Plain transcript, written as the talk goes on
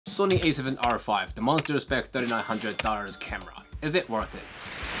Sony A7RV, the monster spec $3,900 camera. Is it worth it?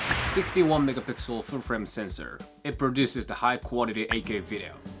 61 megapixel full frame sensor. It produces the high quality 8K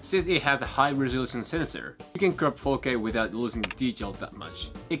video. Since it has a high resolution sensor, you can crop 4K without losing detail that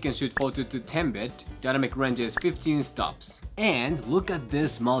much. It can shoot photo to 10-bit, dynamic range is 15 stops. And look at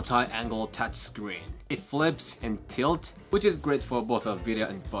this multi-angle touchscreen. It flips and tilts, which is great for both a video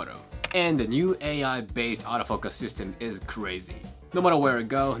and photo. And the new AI-based autofocus system is crazy. No matter where I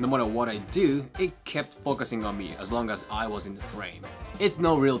go, no matter what I do, it kept focusing on me as long as I was in the frame. It's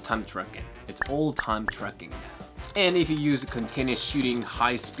no real-time tracking, it's all-time tracking now. And if you use continuous shooting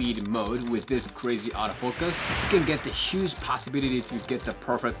high-speed mode with this crazy autofocus, you can get the huge possibility to get the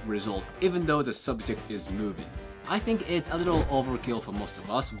perfect result even though the subject is moving. I think it's a little overkill for most of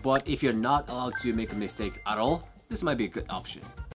us, but if you're not allowed to make a mistake at all, this might be a good option.